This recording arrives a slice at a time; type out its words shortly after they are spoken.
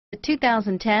The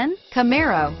 2010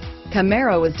 Camaro.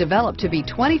 Camaro was developed to be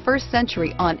 21st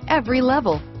century on every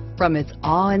level, from its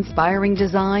awe-inspiring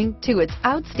design to its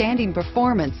outstanding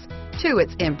performance to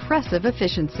its impressive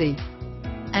efficiency,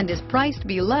 and is priced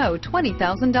below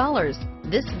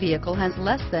 $20,000. This vehicle has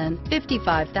less than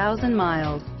 55,000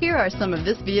 miles. Here are some of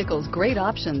this vehicle's great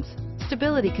options: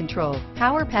 stability control,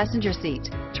 power passenger seat,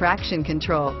 traction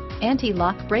control,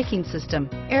 anti-lock braking system,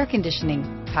 air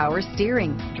conditioning, power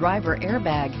steering, driver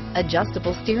airbag,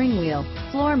 adjustable steering wheel,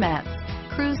 floor mats,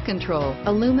 cruise control,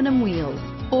 aluminum wheels,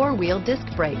 four-wheel disc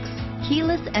brakes,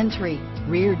 keyless entry,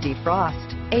 rear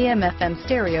defrost, AM/FM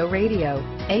stereo radio,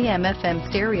 AM/FM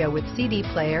stereo with CD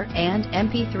player and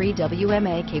MP3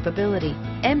 WMA capability,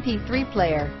 MP3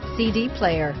 player, CD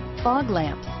player, fog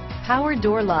lamps, power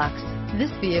door locks.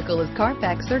 This vehicle is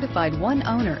Carfax certified one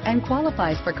owner and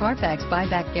qualifies for Carfax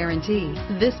buyback guarantee.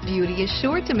 This beauty is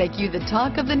sure to make you the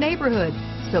talk of the neighborhood.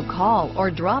 So call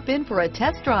or drop in for a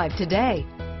test drive today.